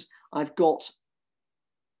happened. I've got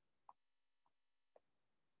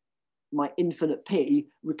my infinite p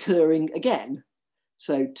recurring again.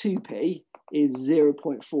 So 2p is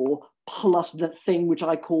 0.4 plus the thing which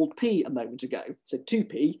I called p a moment ago. So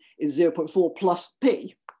 2p is 0.4 plus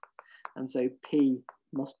p. And so p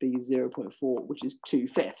must be 0.4, which is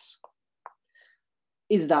 2/5.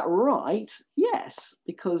 Is that right? Yes,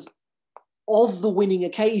 because of the winning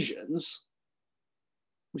occasions,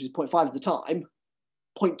 which is 0.5 at the time,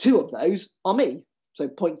 0.2 of those are me. So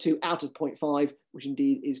 0.2 out of 0.5, which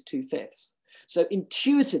indeed is 2/5. So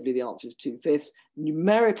intuitively, the answer is 2/5.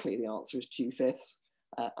 Numerically, the answer is 2/5.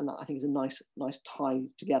 And that I think is a nice tie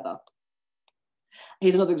together.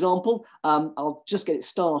 Here's another example. I'll just get it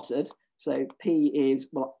started. So P is,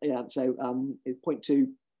 well, yeah, so is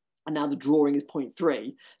 0.2. And now the drawing is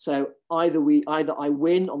 0.3. So either I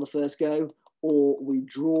win on the first go, or we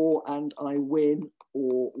draw and I win,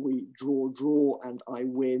 or we draw, draw and I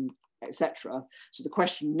win, etc. So the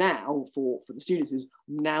question now for the students is,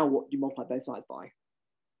 now what do you multiply both sides by?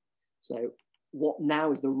 So what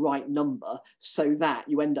now is the right number, so that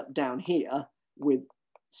you end up down here with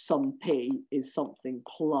sum p is something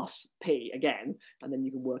plus p again, and then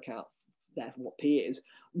you can work out therefore what p is,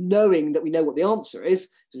 knowing that we know what the answer is.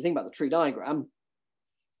 So you think about the tree diagram,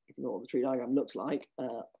 if you know what the tree diagram looks like,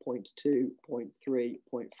 0.2, 0.3,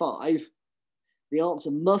 0.5, the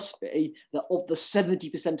answer must be that of the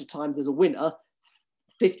 70% of times there's a winner,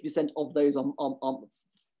 50% of those are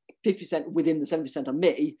 50% within the 70% are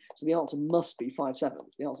me. So the answer must be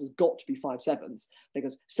 5/7. The answer's got to be 5/7,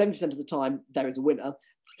 because 70% of the time there is a winner,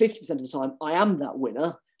 50% of the time I am that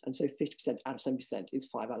winner, and so 50% out of 70% is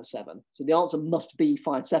 5 out of 7. So the answer must be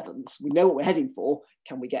 5/7. We know what we're heading for.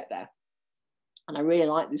 Can we get there? And I really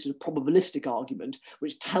like this sort of probabilistic argument,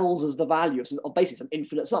 which tells us the value of basically some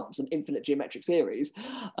infinite sums, some infinite geometric series,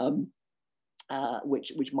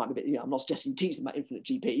 which might be a bit, I'm not suggesting you teach them about infinite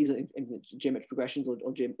GPs, infinite geometric progressions or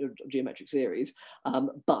geometric series,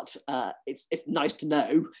 but it's nice to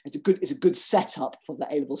know. It's a good setup for the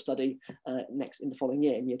A-level study in the following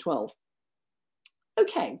year, in year 12.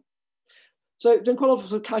 Okay. So done quite a lot of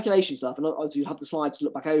sort of calculation stuff, and obviously you have the slides to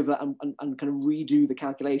look back over and kind of redo the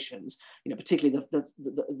calculations. Particularly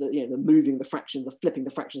the moving the fractions, the flipping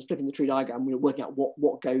the fractions, flipping the tree diagram. Working out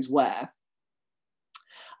what goes where.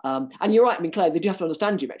 And you're right. I mean, Claire, they do have to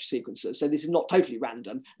understand geometric sequences, so this is not totally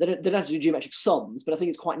random. They don't have to do geometric sums, but I think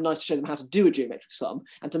it's quite nice to show them how to do a geometric sum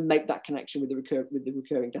and to make that connection with the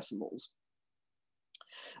recurring decimals.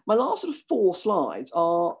 My last sort of 4 slides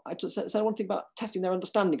are, I want to think about testing their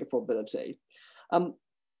understanding of probability.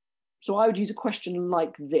 So I would use a question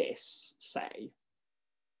like this, say.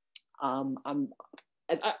 I'm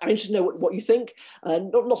interested to know what you think,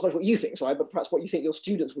 not so much what you think, sorry, but perhaps what you think your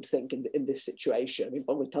students would think in this situation. I mean,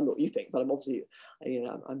 I'm going to tell me what you think, but I'm obviously,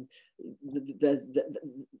 the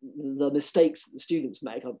mistakes that the students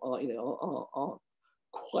make are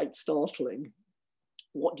quite startling.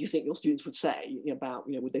 What do you think your students would say about,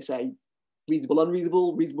 would they say reasonable,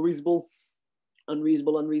 unreasonable, reasonable, reasonable,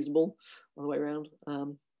 unreasonable, unreasonable, all the way around?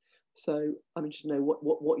 So I'm interested to know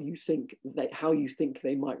what you think, how you think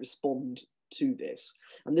they might respond to this.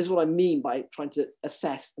 And this is what I mean by trying to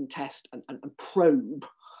assess and test and probe,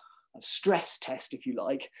 a stress test, if you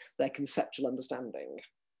like, their conceptual understanding.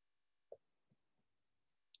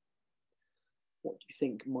 What do you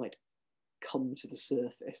think might come to the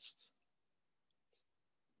surface?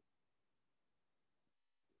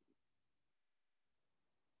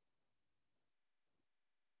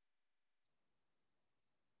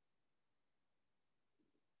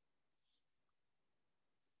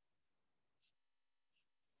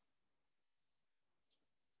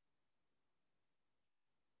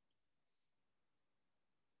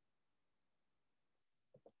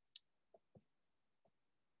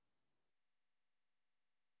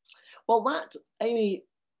 Well, that, Amy,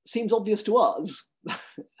 seems obvious to us,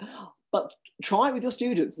 but try it with your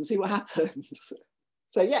students and see what happens.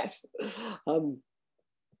 So yes.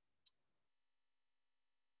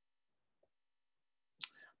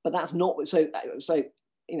 But that's not, so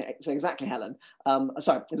exactly, Helen.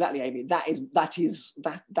 Sorry, exactly, Amy. That is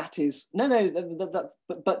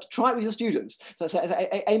but try it with your students. So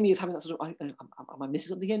Amy is having that sort of, am I missing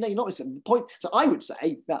something here? No, you're not missing the point. So I would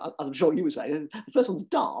say, as I'm sure you would say, the first one's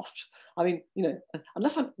daft. I mean,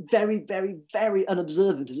 unless I'm very, very, very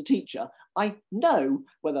unobservant as a teacher, I know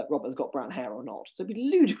whether Robert's got brown hair or not. So it'd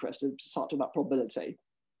be ludicrous to start talking about probability.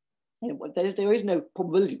 There is no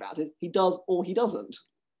probability about it. He does or he doesn't.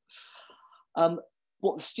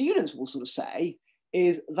 What the students will sort of say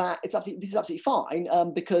is that this is absolutely fine,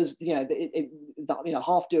 because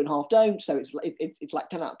half do and half don't. So it's like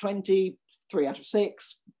 10 out of 20, 3 out of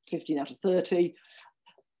 6, 15 out of 30.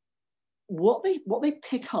 What they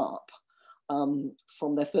pick up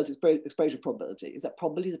from their first exposure probability is that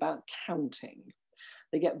probability is about counting.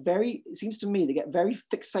 It seems to me, they get very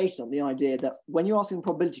fixated on the idea that when you're asking a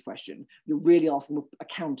probability question, you're really asking a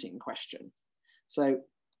counting question. So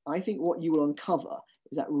I think what you will uncover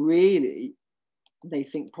is that really they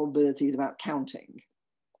think probability is about counting.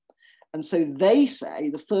 And so they say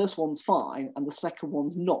the first one's fine and the second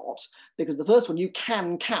one's not, because the first one, you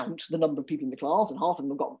can count the number of people in the class, and half of them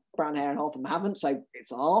have got brown hair and half of them haven't, so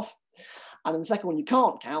it's a half. And in the second one, you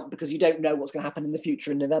can't count because you don't know what's going to happen in the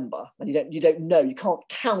future in November. And you don't know, you can't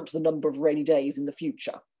count the number of rainy days in the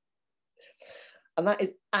future. And that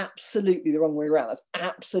is absolutely the wrong way around. That's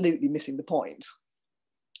absolutely missing the point.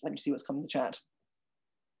 Let me see what's coming in the chat.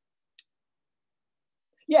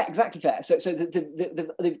 Yeah, exactly fair. So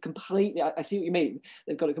they've completely, I see what you mean.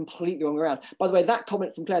 They've got it completely wrong around. By the way, that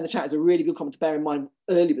comment from Claire in the chat is a really good comment to bear in mind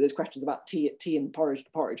early with those questions about tea and porridge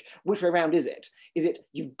to porridge. Which way around is it? Is it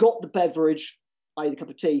you've got the beverage, i.e. the cup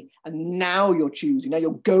of tea, and now you're choosing, now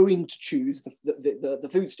you're going to choose the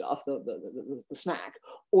food stuff, the snack,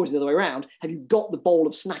 or is it the other way around? Have you got the bowl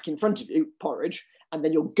of snack in front of you, porridge, and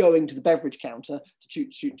then you're going to the beverage counter to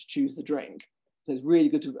choose the drink? So it's really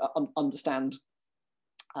good to understand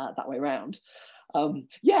that way around.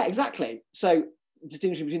 Yeah, exactly. So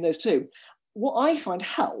distinguishing between those two. What I find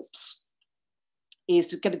helps is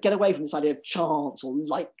to get away from this idea of chance or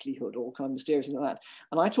likelihood or kind of mysterious thing like that.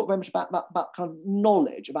 And I talk very much about kind of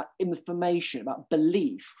knowledge, about information, about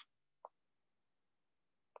belief.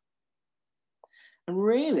 And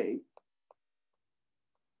really,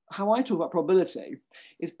 how I talk about probability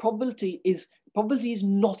is probability is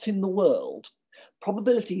not in the world.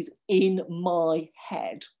 Probability is in my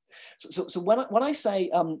head. So when I say,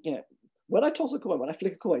 you know, when I toss a coin, when I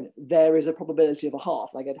flick a coin, there is a probability of a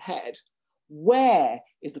half, and I get head. Where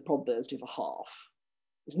is the probability of a half?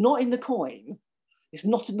 It's not in the coin. It's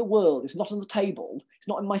not in the world. It's not on the table. It's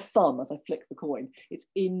not in my thumb as I flick the coin. It's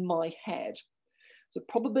in my head. So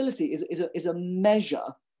probability is a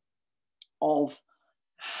measure of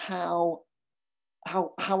how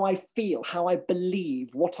I feel, how I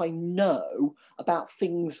believe, what I know about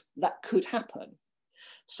things that could happen.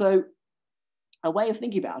 So a way of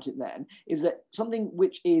thinking about it then is that something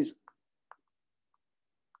which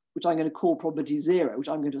I'm going to call probability 0, which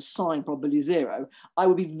I'm going to assign probability 0, I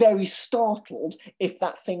would be very startled if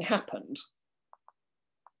that thing happened.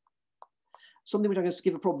 Something which I'm going to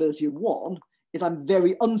give a probability of 1 is I'm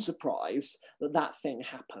very unsurprised that that thing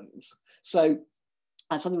happens. So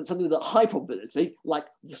something with a high probability, like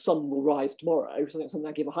the sun will rise tomorrow, something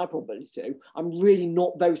I give a high probability to, I'm really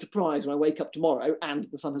not very surprised when I wake up tomorrow and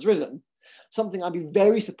the sun has risen. Something I'd be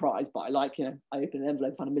very surprised by, like, you know, I open an envelope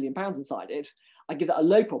and find £1 million inside it, I give that a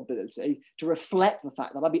low probability to reflect the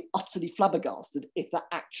fact that I'd be utterly flabbergasted if that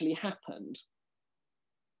actually happened.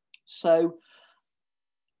 So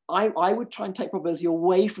I would try and take probability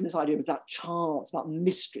away from this idea about chance, about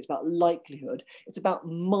mystery, it's about likelihood. It's about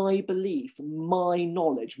my belief, my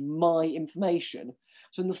knowledge, my information.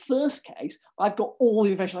 So in the first case, I've got all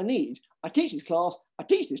the information I need. I teach this class, I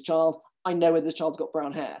teach this child, I know whether the child's got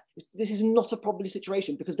brown hair. This is not a probability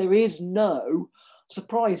situation because there is no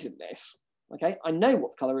surprise in this. Okay, I know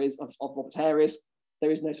what the colour is of Robert's hair is.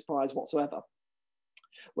 There is no surprise whatsoever.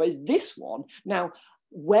 Whereas this one, now,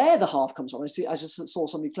 where the half comes from, I just saw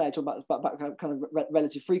somebody, Claire, talk about kind of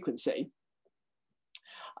relative frequency.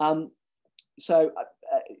 So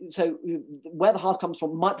where the half comes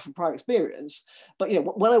from might be from prior experience, but you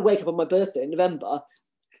know, when I wake up on my birthday in November,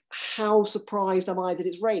 how surprised am I that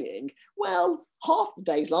it's raining? Well, half the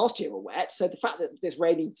days last year were wet, so the fact that it's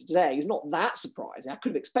raining today is not that surprising. I could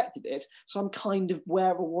have expected it, so I'm kind of where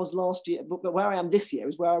I was last year, but where I am this year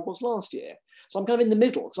is where I was last year. So I'm kind of in the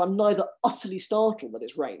middle, because I'm neither utterly startled that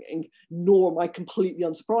it's raining, nor am I completely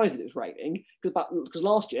unsurprised that it's raining, because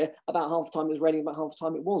last year, about half the time it was raining, about half the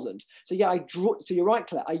time it wasn't. So yeah, so you're right,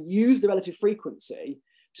 Claire, I use the relative frequency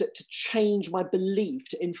to change my belief,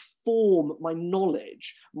 to inform my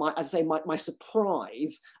knowledge, as I say, my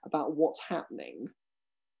surprise about what's happening.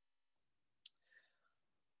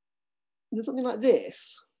 There's something like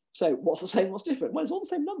this. So what's the same, what's different? Well, it's all the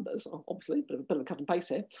same numbers, obviously, but a bit of a cut and paste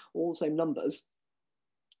here, all the same numbers.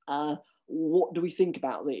 What do we think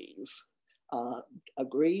about these?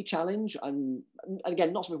 Agree, challenge, and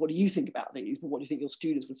again, not so much what do you think about these, but what do you think your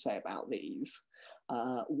students would say about these?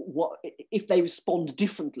 What if they respond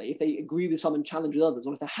differently, if they agree with some and challenge with others,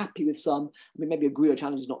 or if they're happy with some? I mean, maybe agree or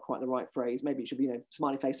challenge is not quite the right phrase. Maybe it should be, you know,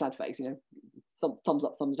 smiley face, sad face, you know, thumbs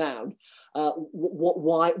up, thumbs down.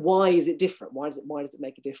 Why is it different? Why does it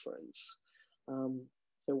make a difference?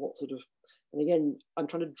 So what sort of, and again, I'm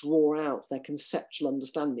trying to draw out their conceptual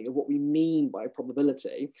understanding of what we mean by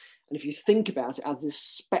probability. And if you think about it as this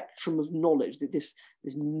spectrum of knowledge, this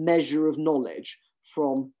measure of knowledge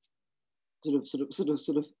from sort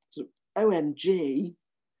of OMG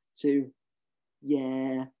to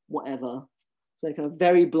yeah, whatever. So kind of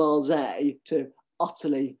very blasé to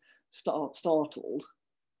utterly startled.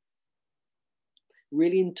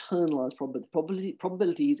 Really internalized probability.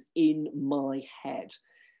 Probability is in my head.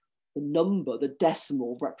 The number, the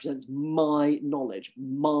decimal, represents my knowledge,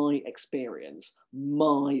 my experience,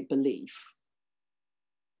 my belief.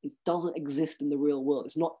 It doesn't exist in the real world.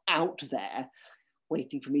 It's not out there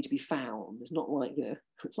waiting for me to be found. It's not like, you know,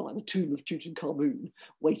 it's not like the tomb of Tutankhamun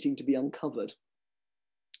waiting to be uncovered.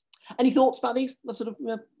 Any thoughts about these? Sort of,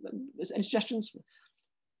 any suggestions?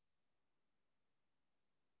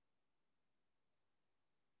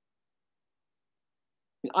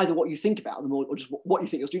 either what you think about them or just what you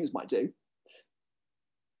think your students might do.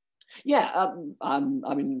 Yeah, I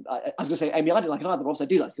mean, I was going to say, Amy, I didn't like it either, but obviously I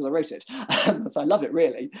do like it because I wrote it. So I love it,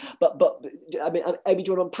 really. But I mean, Amy,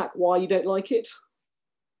 do you want to unpack why you don't like it?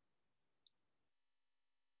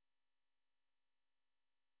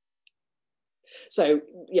 So,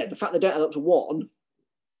 yeah, the fact they don't add up to 1.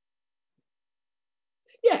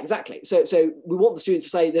 Yeah, exactly. So we want the students to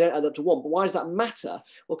say they don't add up to 1, but why does that matter?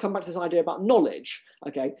 We'll come back to this idea about knowledge.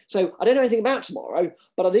 Okay, so I don't know anything about tomorrow,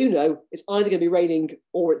 but I do know it's either going to be raining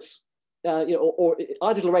or it's or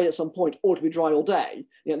either it'll rain at some point or it'll be dry all day.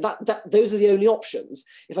 Those are the only options.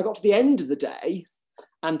 If I got to the end of the day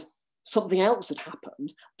and something else had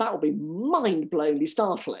happened, that would be mind-blowingly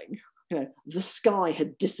startling. The sky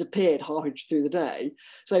had disappeared halfway through the day.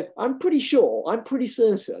 So I'm pretty sure, I'm pretty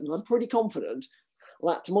certain, I'm pretty confident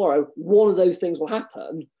that tomorrow one of those things will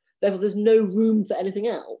happen. Therefore, there's no room for anything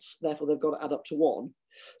else. Therefore, they've got to add up to 1.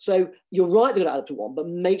 So you're right, they're going to add up to 1, but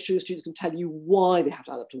make sure your students can tell you why they have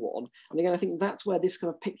to add up to 1. And again, I think that's where this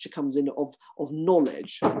kind of picture comes in of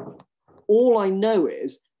knowledge. All I know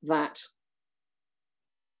is that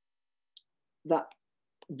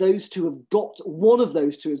those two have got, one of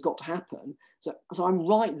those two has got to happen. So I'm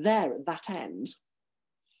right there at that end.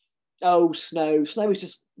 Oh, snow. Snow is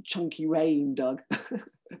just chunky rain, Doug.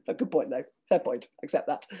 Good point, though. Fair point. Accept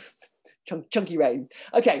that. Chunky rain.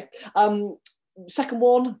 Okay. Second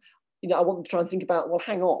one, I want them to try and think about, well,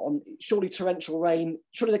 hang on, surely torrential rain,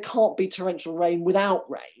 surely there can't be torrential rain without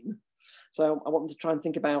rain. So I want them to try and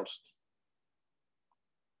think about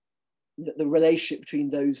the relationship between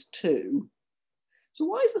those two. So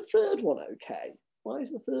why is the third one okay? Why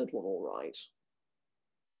is the third one all right?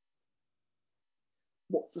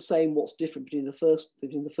 What's the same, what's different between the first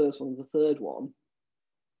one and the third one?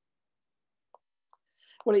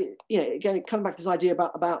 Well, again, it comes back to this idea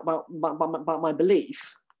about my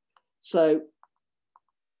belief. So,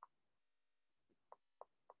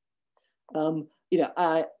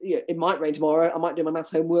 it might rain tomorrow. I might do my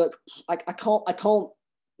maths homework. I can't.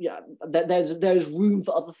 Yeah, there's room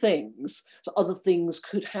for other things. So other things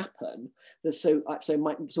could happen. So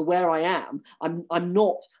where I am, I'm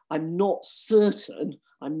not certain.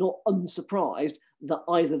 I'm not unsurprised that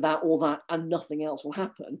either that or that and nothing else will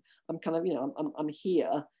happen. I'm kind of, I'm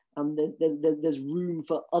here, and there's room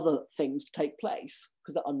for other things to take place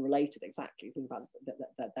because they're unrelated. Exactly. Think about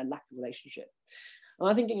their lack of relationship. And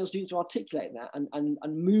I think getting your students to articulate that and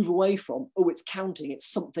move away from, oh, it's counting,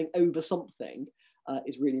 it's something over something,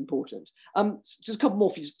 is really important. Just a couple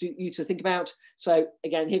more for you to think about. So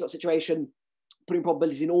again, here got situation, putting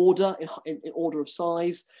probabilities in order, in order of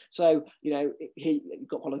size. So, here you've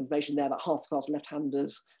got a lot of information there about half the class are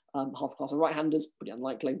left-handers, half the class are right-handers, pretty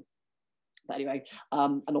unlikely. But anyway,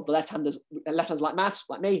 and of the left-handers like maths,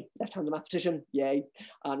 like me, left-hander mathematician, yay.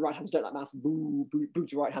 And right-handers don't like maths, boo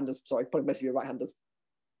to right-handers, sorry, probably most of you are right-handers.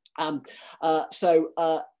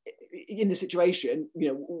 In this situation,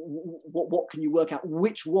 what can you work out?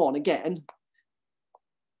 Which one, again,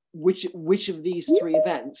 which of these 3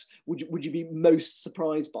 events would you be most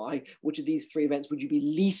surprised by? Which of these 3 events would you be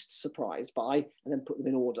least surprised by? And then put them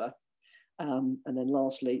in order. And then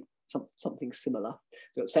lastly, something similar.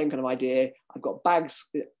 So same kind of idea. I've got bags.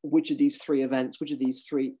 Which of these 3 events, which of these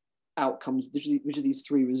 3 outcomes, which of these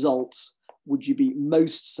 3 results would you be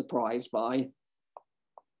most surprised by?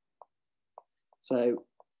 So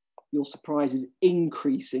your surprise is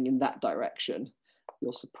increasing in that direction.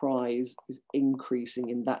 Your surprise is increasing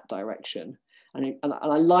in that direction. And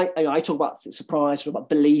I talk about surprise, talk about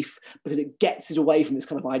belief, because it gets it away from this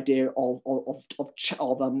kind of idea of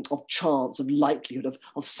chance, of likelihood,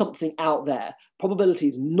 of something out there. Probability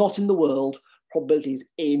is not in the world, probability is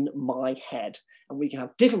in my head. And we can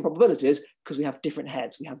have different probabilities because we have different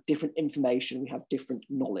heads, we have different information, we have different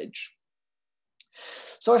knowledge.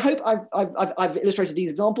 So I hope I've illustrated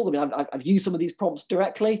these examples. I mean, I've used some of these prompts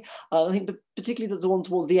directly. I think particularly the one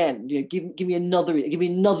towards the end. Give me another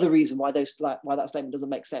reason why that statement doesn't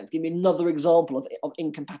make sense. Give me another example of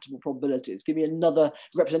incompatible probabilities. Give me another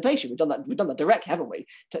representation. We've done that directly, haven't we?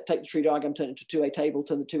 Take the tree diagram, turn it into a 2A table,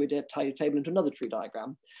 turn the 2A table into another tree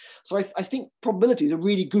diagram. So I think probability is a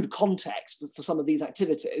really good context for some of these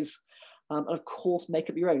activities. And of course,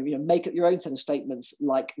 make up your own. Make up your own set of statements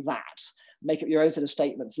like that. Make up your own set of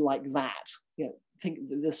statements like that. Think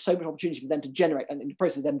there's so much opportunity for them to generate, and in the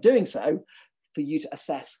process of them doing so, for you to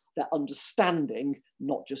assess their understanding,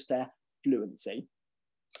 not just their fluency.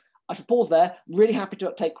 I should pause there. Really happy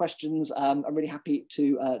to take questions. I'm really happy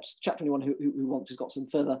to chat to anyone who's got some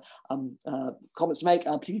further comments to make.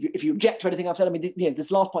 Particularly if you object to anything I've said. I mean, this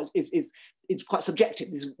last point is it's quite subjective.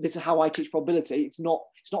 This is how I teach probability. It's not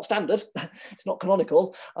standard. It's not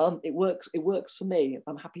canonical. It works for me.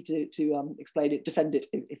 I'm happy to explain it, defend it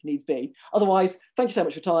if needs be. Otherwise, thank you so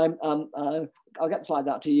much for your time. I'll get the slides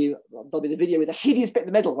out to you. There'll be the video with a hideous bit in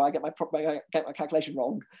the middle where I get my calculation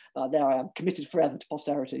wrong. There I am, committed forever to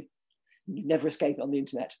posterity. You never escape it on the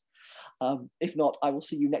internet. If not, I will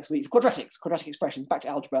see you next week for quadratic expressions, back to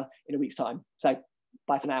algebra in a week's time. So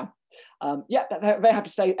bye for now. Yeah, very happy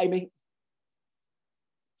to stay, Amy.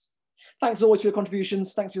 Thanks as always for your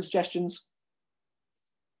contributions. Thanks for your suggestions.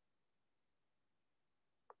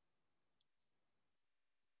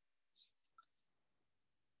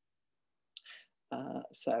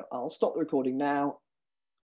 So I'll stop the recording now.